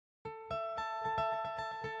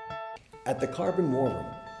At the Carbon War Room,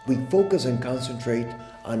 we focus and concentrate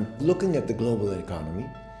on looking at the global economy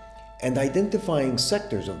and identifying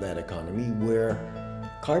sectors of that economy where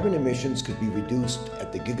carbon emissions could be reduced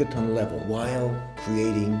at the gigaton level while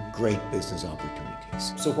creating great business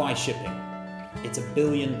opportunities. So why shipping? It's 1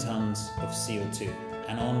 billion tons of CO2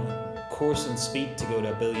 and on course and speed to go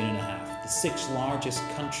to 1.5 billion. The 6th largest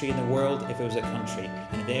country in the world if it was a country,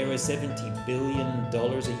 and there is $70 billion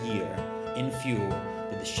a year in fuel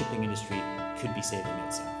that the shipping industry could be saving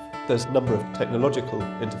itself. There's a number of technological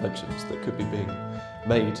interventions that could be being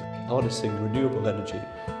made, harnessing renewable energy,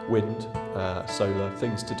 wind, solar,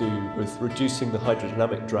 things to do with reducing the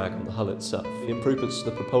hydrodynamic drag on the hull itself, the improvements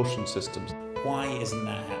to the propulsion systems. Why isn't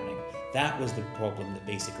that happening? That was the problem that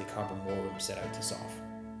basically Carbon War Room set out to solve.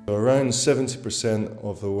 Around 70%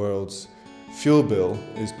 of the world's fuel bill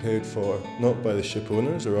is paid for not by the ship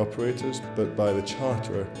owners or operators, but by the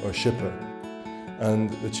charterer or shipper. And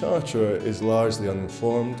the charterer is largely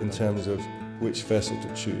uninformed in terms of which vessel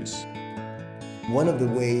to choose. One of the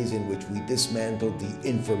ways in which we dismantled the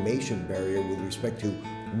information barrier with respect to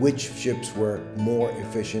which ships were more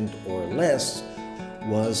efficient or less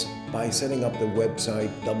was by setting up the website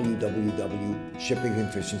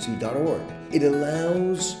www.shippingefficiency.org. It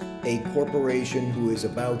allows a corporation who is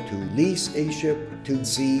about to lease a ship to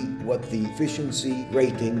see what the efficiency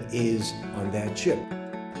rating is on that ship.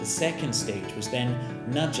 The second stage was then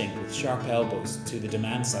nudging with sharp elbows to the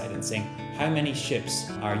demand side and saying, how many ships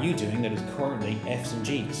are you doing that is currently Fs and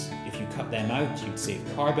Gs? If you cut them out, you'd save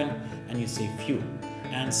carbon and you'd save fuel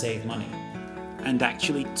and save money. And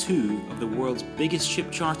actually 2 of the world's biggest ship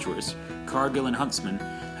charterers, Cargill and Huntsman,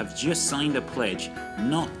 have just signed a pledge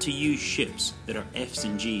not to use ships that are Fs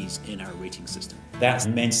and Gs in our rating system. That's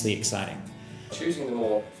immensely exciting. Choosing the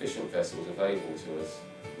more efficient vessels available to us,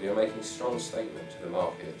 we are making a strong statement to the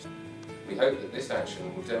market. We hope that this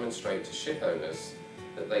action will demonstrate to ship owners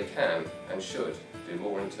that they can and should do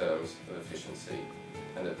more in terms of efficiency,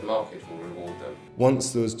 and that the market will reward them. Once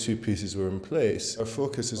those 2 pieces were in place, our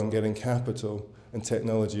focus is on getting capital and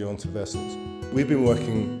technology onto vessels. We've been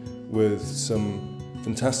working with some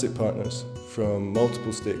fantastic partners from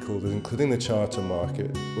multiple stakeholders, including the charter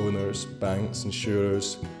market, owners, banks,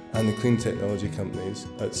 insurers, and the clean technology companies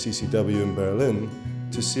at CCW in Berlin,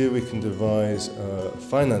 to see if we can devise a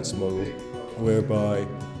finance model whereby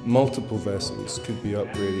multiple vessels could be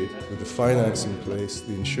upgraded with the finance in place,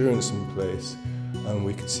 the insurance in place, and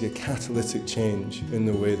we could see a catalytic change in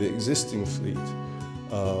the way the existing fleet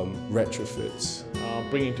retrofits.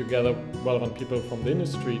 Bringing together relevant people from the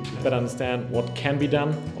industry to better understand what can be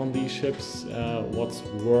done on these ships, what's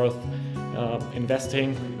worth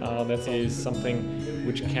investing. That is something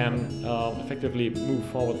which can effectively move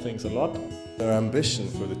forward things a lot. Our ambition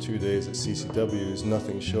for the 2 days at CCW is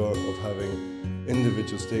nothing short of having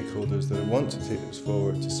individual stakeholders that want to take this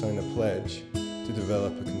forward to sign a pledge to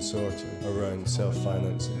develop a consortium around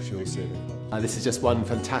self-financing fuel saving. This is just one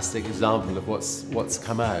fantastic example of what's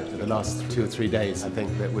come out in the last 2 or 3 days. I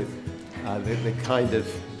think that with the kind of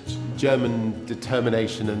German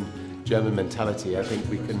determination and German mentality, I think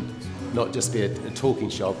we can not just be a talking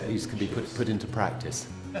shop, these can be put into practice.